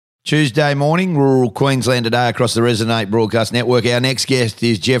Tuesday morning, rural Queensland today across the Resonate Broadcast Network. Our next guest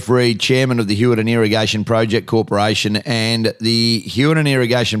is Jeff Reid, Chairman of the Hughenden Irrigation Project Corporation, and the Hughenden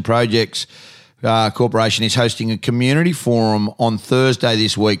Irrigation Projects Corporation is hosting a community forum on Thursday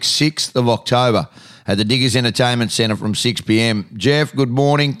this week, 6th of October, at the Diggers Entertainment Centre from 6 p.m. Jeff, good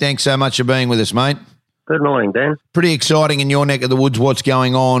morning. Thanks so much for being with us, mate. Good morning, Dan. Pretty exciting in your neck of the woods what's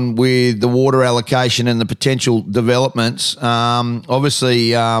going on with the water allocation and the potential developments.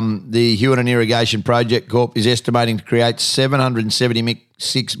 Obviously, the Hughenden Irrigation Project Corp is estimating to create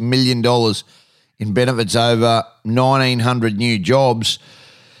 $776 million in benefits over 1,900 new jobs.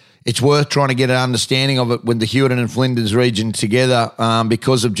 It's worth trying to get an understanding of it with the Hughenden and Flinders region together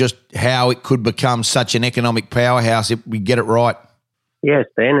because of just how it could become such an economic powerhouse if we get it right. Yes,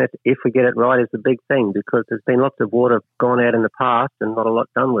 Ben, if we get it right is the big thing, because there's been lots of water gone out in the past and not a lot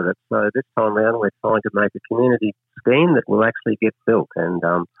done with it. So this time around we're trying to make a community scheme that will actually get built and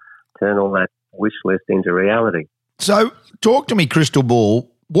turn all that wish list into reality. So talk to me, Crystal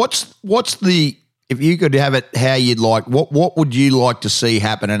Ball. What's the, if you could have it how you'd like, what would you like to see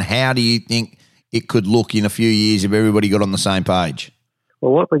happen, and how do you think it could look in a few years if everybody got on the same page?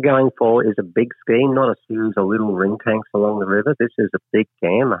 Well, what we're going for is a big scheme, not a series of little ring tanks along the river. This is a big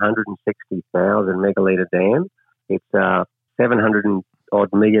dam, 160,000 megalitre dam. It's a $700-odd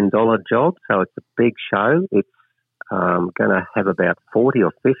million job, so it's a big show. It's going to have about 40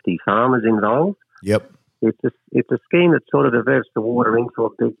 or 50 farmers involved. Yep. It's a scheme that sort of diverts the water into a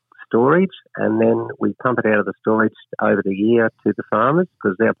big storage, and then we pump it out of the storage over the year to the farmers,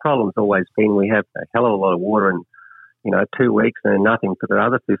 because our problem's always been we have a hell of a lot of water and 2 weeks and nothing for the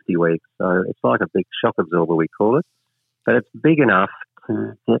other 50 weeks. So it's like a big shock absorber, we call it. But it's big enough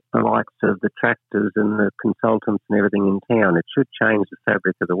to get the likes of the tractors and the consultants and everything in town. It should change the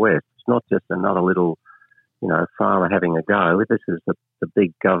fabric of the West. It's not just another little, farmer having a go. This is the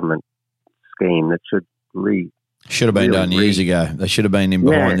big government scheme that should have been done years ago. They should have been in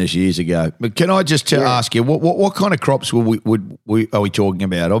behind this years ago. But can I just ask you, what kind of crops are we talking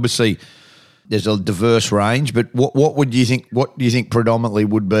about? Obviously, there's a diverse range, but what do you think predominantly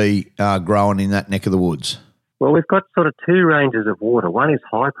would be grown in that neck of the woods? Well, we've got sort of two ranges of water. One is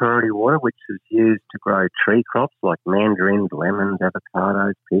high priority water, which is used to grow tree crops like mandarins, lemons,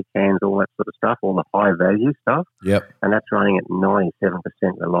 avocados, pecans, all that sort of stuff, all the high value stuff. Yep. And that's running at 97%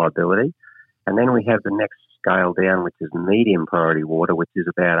 reliability. And then we have the next scale down, which is medium priority water, which is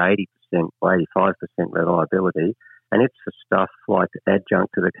about 80%, 85% reliability. And it's for stuff like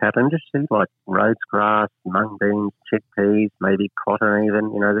adjunct to the cattle industry, like Rhodes grass, mung beans, chickpeas, maybe cotton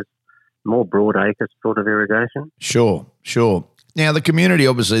even. There's more broad acre sort of irrigation. Sure. Now, the community,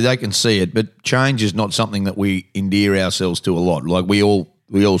 obviously, they can see it, but change is not something that we endear ourselves to a lot. Like we all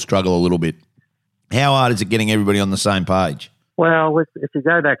struggle a little bit. How hard is it getting everybody on the same page? Well, if you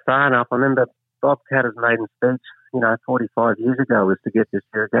go back far enough, I remember Bob Catter's maiden speech 45 years ago was to get this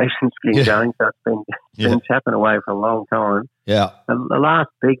irrigation scheme going. So it's been chapping away for a long time. Yeah. The last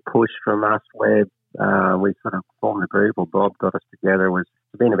big push from us where we sort of formed a group, or Bob got us together, it's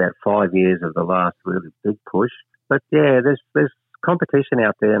been about 5 years of the last really big push. But there's competition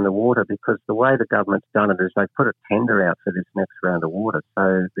out there in the water, because the way the government's done it is they put a tender out for this next round of water.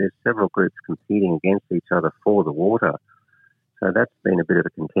 So there's several groups competing against each other for the water. So that's been a bit of a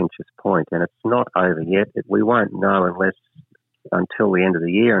contentious point, and it's not over yet. We won't know until the end of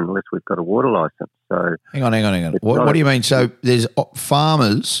the year unless we've got a water licence. So hang on. What do you mean? So there's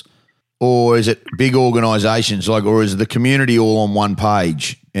farmers, or is it big organisations, or is the community all on one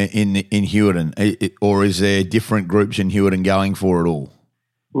page in Hughenden, or is there different groups in Hughenden going for it all?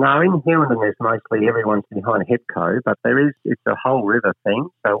 No, in Hughenden there's mostly everyone's behind HEPCO, but it's a whole river thing.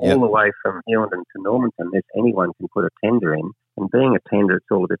 So all the way from Hughenden to Normanton, anyone can put a tender in. And being a tender, it's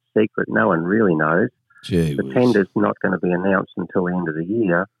all a bit secret. No one really knows. Gee the whiz. tender's not going to be announced until the end of the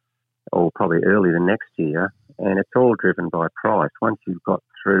year, or probably early the next year. And it's all driven by price. Once you've got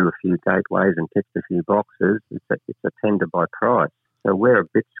through a few gateways and ticked a few boxes, it's a tender by price. So we're a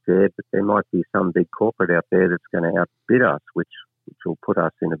bit scared that there might be some big corporate out there that's going to outbid us, which will put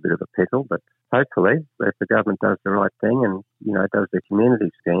us in a bit of a pickle. But hopefully, if the government does the right thing and, does the community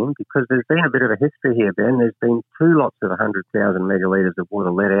scheme, because there's been a bit of a history here, Ben. There's been 2 lots of 100,000 megalitres of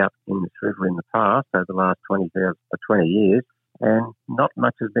water let out in this river in the past over the last 20 years, and not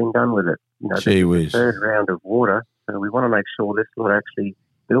much has been done with it. Gee whiz. The third round of water, so we want to make sure this will actually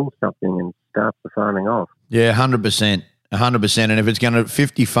build something and start the farming off. Yeah, 100%. 100%. And if it's going to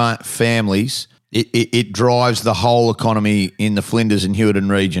 50 families, it drives the whole economy in the Flinders and Hughenden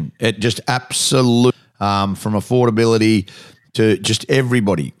region. It just absolutely, from affordability to just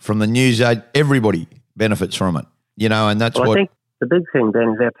everybody, from the news aid, everybody benefits from it. And that's I think the big thing,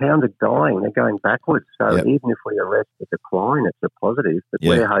 Ben, is our towns are dying. They're going backwards. So Yep. even if we arrest the decline, it's a positive. But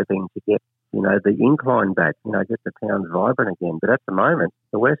we're hoping to get, the incline back, get the towns vibrant again. But at the moment,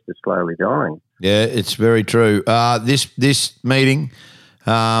 the West is slowly dying. Yeah, it's very true. This meeting,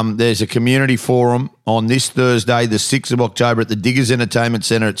 there's a community forum on this Thursday, the 6th of October at the Diggers Entertainment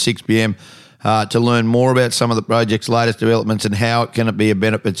Centre at 6 p.m. To learn more about some of the project's latest developments and how it can be a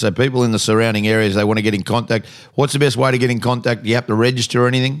benefit. So people in the surrounding areas, they want to get in contact. What's the best way to get in contact? Do you have to register or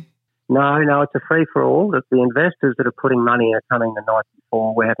anything? No, it's a free-for-all. The investors that are putting money are coming the night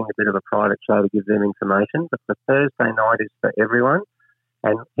before. We're having a bit of a private show to give them information. But the Thursday night is for everyone.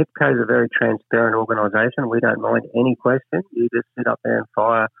 And HIPCO is a very transparent organisation. We don't mind any question. You just sit up there and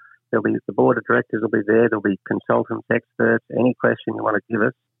fire. The board of directors will be there. There'll be consultants, experts. Any question you want to give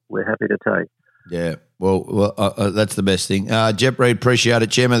us, we're happy to take. Yeah, well, that's the best thing. Jeff Reid, appreciate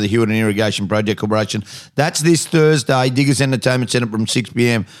it, Chairman of the Hughenden Irrigation Project Corporation. That's this Thursday, Diggers Entertainment Centre from 6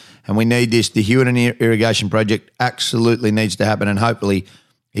 p.m, and we need this. The Hughenden Irrigation Project absolutely needs to happen, and hopefully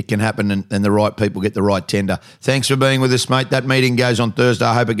it can happen and the right people get the right tender. Thanks for being with us, mate. That meeting goes on Thursday.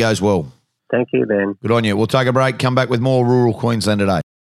 I hope it goes well. Thank you, Ben. Good on you. We'll take a break, come back with more Rural Queensland Today.